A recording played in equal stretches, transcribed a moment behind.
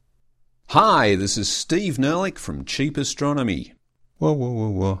Hi, this is Steve Nerlich from Cheap Astronomy.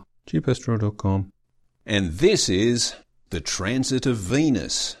 Whoa. Cheapastro.com. And this is the Transit of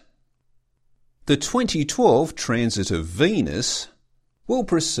Venus. The 2012 Transit of Venus will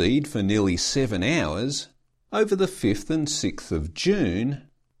proceed for nearly 7 hours over the 5th and 6th of June,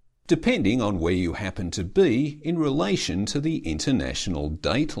 depending on where you happen to be in relation to the international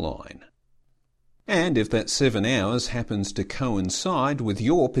dateline. And if that 7 hours happens to coincide with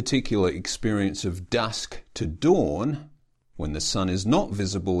your particular experience of dusk to dawn, when the sun is not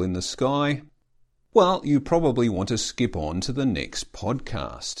visible in the sky, well, you probably want to skip on to the next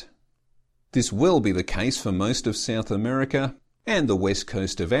podcast. This will be the case for most of South America and the west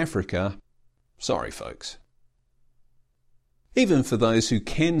coast of Africa. Sorry, folks. Even for those who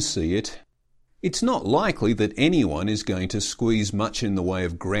can see it, it's not likely that anyone is going to squeeze much in the way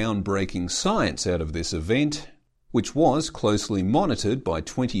of groundbreaking science out of this event, which was closely monitored by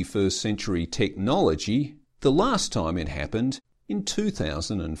 21st century technology the last time it happened in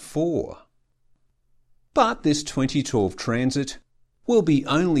 2004. But this 2012 transit will be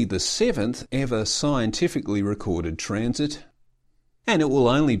only the 7th ever scientifically recorded transit, and it will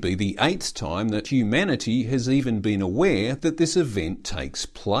only be the 8th time that humanity has even been aware that this event takes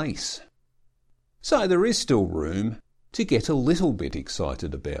place. So there is still room to get a little bit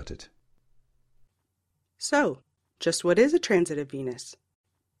excited about it. So, just what is a transit of Venus?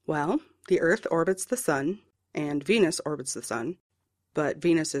 Well, the Earth orbits the Sun, and Venus orbits the Sun, but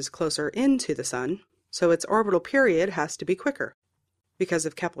Venus is closer into the Sun, so its orbital period has to be quicker, because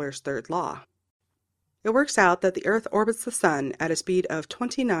of Kepler's third law. It works out that the Earth orbits the Sun at a speed of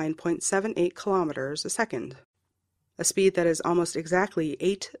 29.78 kilometers a second, a speed that is almost exactly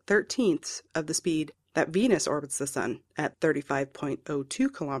 8/13ths of the speed that Venus orbits the Sun at 35.02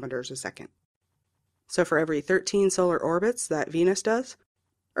 kilometers a second. So for every 13 solar orbits that Venus does,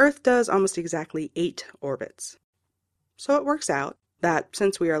 Earth does almost exactly 8 orbits. So it works out that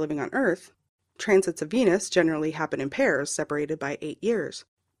since we are living on Earth, transits of Venus generally happen in pairs separated by 8 years.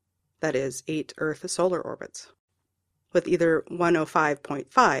 That is, 8 Earth solar orbits, with either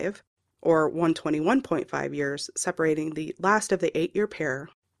 105.5 or 121.5 years separating the last of the 8-year pair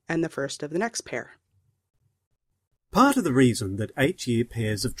and the first of the next pair. Part of the reason that 8-year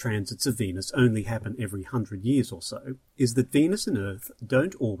pairs of transits of Venus only happen every 100 years or so is that Venus and Earth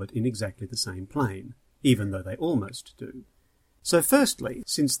don't orbit in exactly the same plane, even though they almost do. So firstly,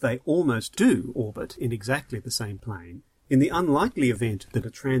 since they almost do orbit in exactly the same plane, in the unlikely event that a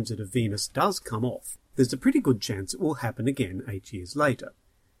transit of Venus does come off, there's a pretty good chance it will happen again 8 years later.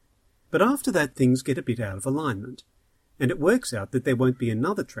 But after that, things get a bit out of alignment, and it works out that there won't be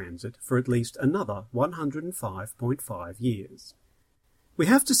another transit for at least another 105.5 years. We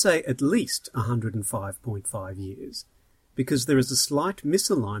have to say at least 105.5 years, because there is a slight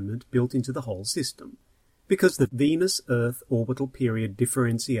misalignment built into the whole system, because the Venus-Earth orbital period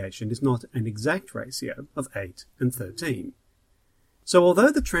differentiation is not an exact ratio of 8 and 13. So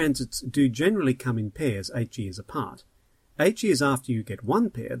although the transits do generally come in pairs 8 years apart, 8 years after you get one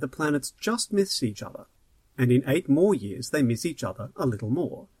pair, the planets just miss each other, and in 8 more years they miss each other a little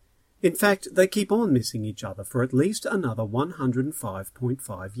more. In fact, they keep on missing each other for at least another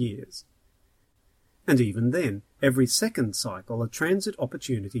 105.5 years. And even then, every second cycle a transit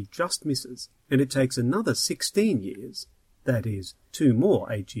opportunity just misses, and it takes another 16 years, that is, 2 more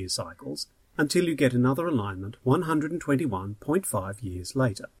 8-year cycles, until you get another alignment 121.5 years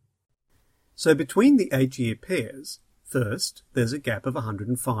later. So between the 8-year pairs, first, there's a gap of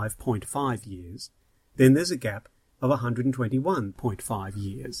 105.5 years, then there's a gap of 121.5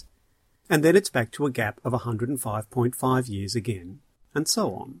 years, and then it's back to a gap of 105.5 years again, and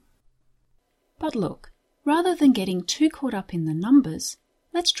so on. But look, rather than getting too caught up in the numbers,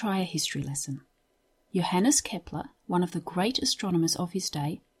 let's try a history lesson. Johannes Kepler, one of the great astronomers of his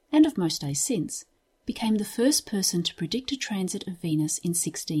day, and of most days since, became the first person to predict a transit of Venus in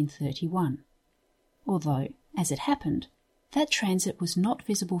 1631. Although, as it happened, that transit was not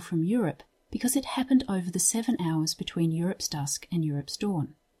visible from Europe because it happened over the 7 hours between Europe's dusk and Europe's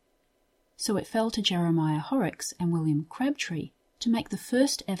dawn. So it fell to Jeremiah Horrocks and William Crabtree to make the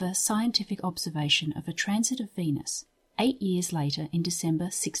first ever scientific observation of a transit of Venus 8 years later in December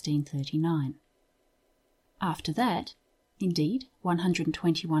 1639. After that, indeed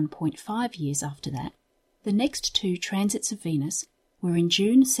 121.5 years after that, the next 2 transits of Venus were in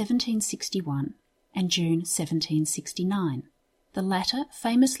June 1761 and June 1769, the latter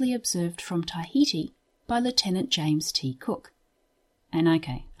famously observed from Tahiti by Lieutenant James T. Cook. And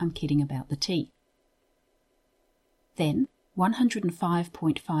okay, I'm kidding about the tea. Then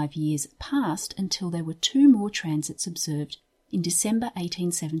 105.5 years passed until there were 2 more transits observed in December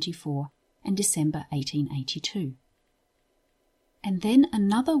 1874 and December 1882. And then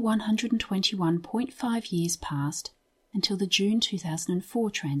another 121.5 years passed until the June 2004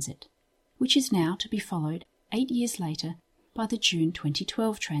 transit, which is now to be followed 8 years later by the June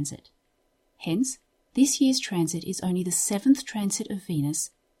 2012 transit. Hence, this year's transit is only the 7th transit of Venus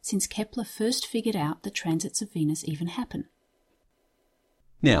since Kepler first figured out that transits of Venus even happen.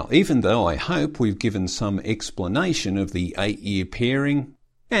 Now, even though I hope we've given some explanation of the 8-year pairing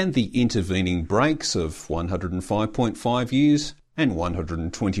and the intervening breaks of 105.5 years and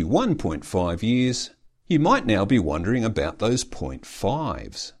 121.5 years, you might now be wondering about those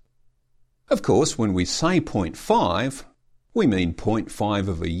 0.5s. Of course, when we say 0.5, we mean 0.5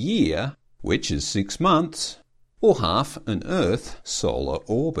 of a year, which is 6 months, or half an Earth solar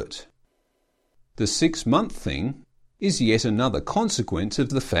orbit. The 6-month thing is yet another consequence of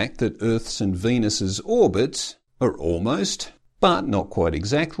the fact that Earth's and Venus's orbits are almost, but not quite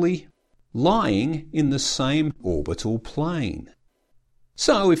exactly, lying in the same orbital plane.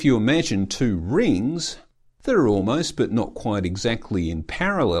 So if you imagine 2 rings that are almost but not quite exactly in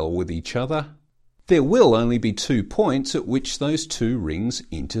parallel with each other, there will only be 2 points at which those 2 rings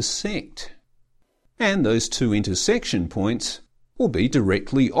intersect. And those 2 intersection points will be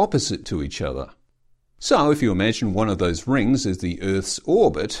directly opposite to each other. So if you imagine one of those rings as the Earth's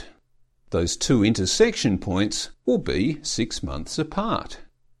orbit, those 2 intersection points will be 6 months apart.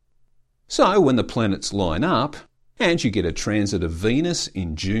 So when the planets line up, and you get a transit of Venus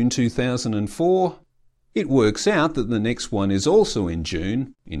in June 2004, it works out that the next one is also in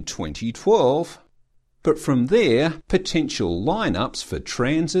June in 2012, but from there, potential lineups for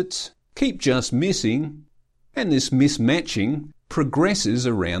transits keep just missing, and this mismatching progresses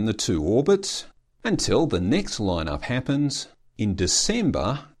around the 2 orbits until the next lineup happens in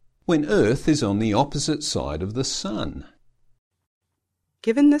December, when Earth is on the opposite side of the Sun.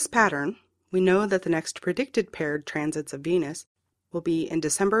 Given this pattern, we know that the next predicted paired transits of Venus will be in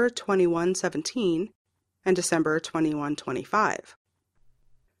December 2117 and December 2125.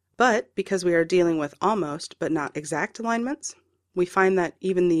 But because we are dealing with almost but not exact alignments, we find that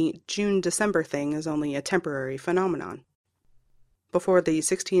even the June-December thing is only a temporary phenomenon. Before the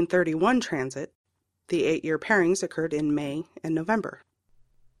 1631 transit, the 8-year pairings occurred in May and November.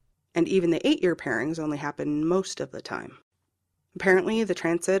 And even the 8-year pairings only happen most of the time. Apparently, the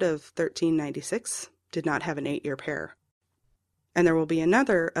transit of 1396 did not have an 8-year pair. And there will be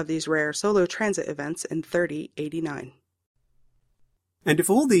another of these rare solar transit events in 3089. And if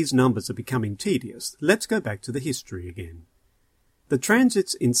all these numbers are becoming tedious, let's go back to the history again. The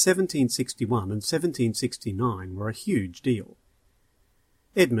transits in 1761 and 1769 were a huge deal.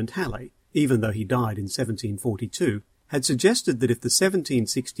 Edmund Halley, even though he died in 1742, had suggested that if the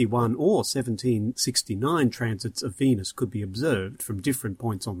 1761 or 1769 transits of Venus could be observed from different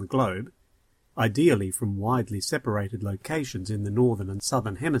points on the globe, ideally from widely separated locations in the northern and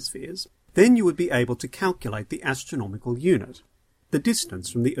southern hemispheres, then you would be able to calculate the astronomical unit, the distance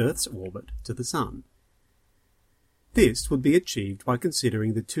from the Earth's orbit to the Sun. This would be achieved by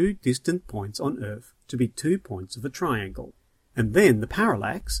considering the 2 distant points on Earth to be 2 points of a triangle, and then the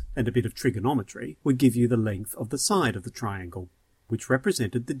parallax and a bit of trigonometry would give you the length of the side of the triangle, which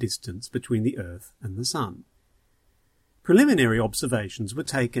represented the distance between the Earth and the Sun. Preliminary observations were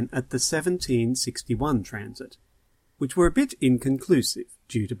taken at the 1761 transit, which were a bit inconclusive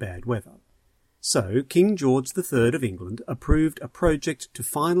due to bad weather. So King George III of England approved a project to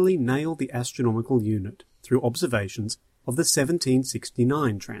finally nail the astronomical unit through observations of the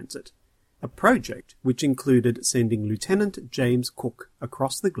 1769 transit, a project which included sending Lieutenant James Cook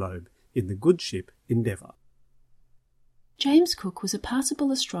across the globe in the good ship Endeavour. James Cook was a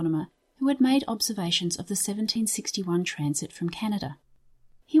passable astronomer who had made observations of the 1761 transit from Canada.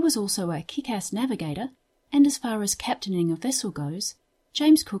 He was also a kick-ass navigator, and as far as captaining a vessel goes,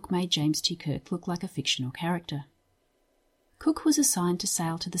 James Cook made James T. Kirk look like a fictional character. Cook was assigned to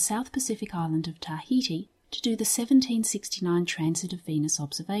sail to the South Pacific island of Tahiti to do the 1769 transit of Venus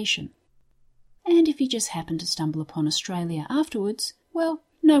observation. And if he just happened to stumble upon Australia afterwards, well,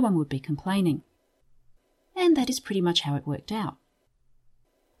 no one would be complaining. And that is pretty much how it worked out.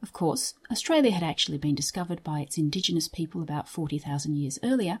 Of course, Australia had actually been discovered by its indigenous people about 40,000 years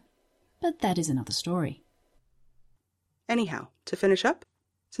earlier, but that is another story. Anyhow, to finish up,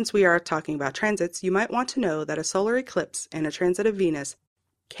 since we are talking about transits, you might want to know that a solar eclipse and a transit of Venus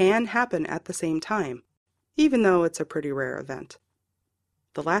can happen at the same time, even though it's a pretty rare event.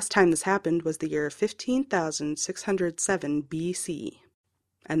 The last time this happened was the year 15,607 BC,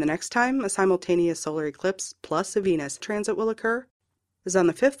 and the next time a simultaneous solar eclipse plus a Venus transit will occur is on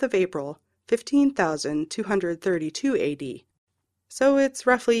the 5th of April, 15,232 AD, so it's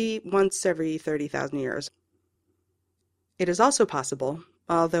roughly once every 30,000 years. It is also possible,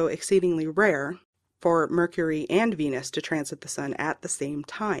 although exceedingly rare, for Mercury and Venus to transit the Sun at the same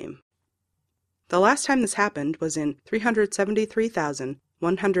time. The last time this happened was in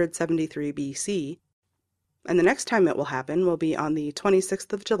 373,173 BC, and the next time it will happen will be on the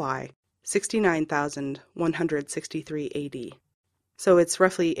 26th of July, 69,163 AD. So it's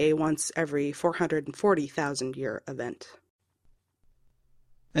roughly a once every 440,000 year event.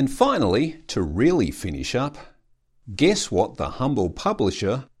 And finally, to really finish up, guess what the humble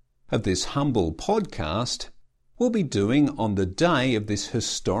publisher of this humble podcast will be doing on the day of this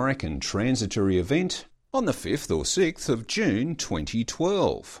historic and transitory event on the 5th or 6th of June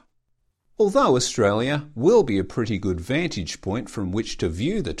 2012. Although Australia will be a pretty good vantage point from which to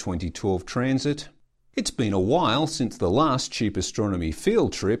view the 2012 transit, it's been a while since the last Cheap Astronomy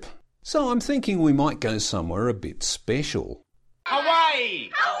field trip, so I'm thinking we might go somewhere a bit special. Hawaii!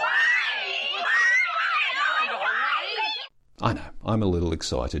 I know, I'm a little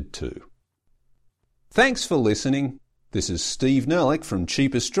excited too. Thanks for listening. This is Steve Nerlich from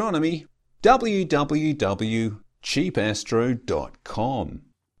Cheap Astronomy, www.cheapastro.com.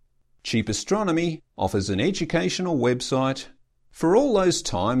 Cheap Astronomy offers an educational website for all those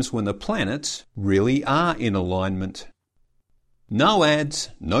times when the planets really are in alignment. No ads,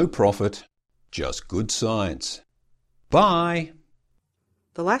 no profit, just good science. Bye!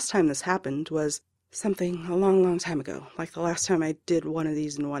 The last time this happened was something a long, long time ago, like the last time I did one of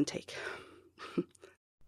these in one take.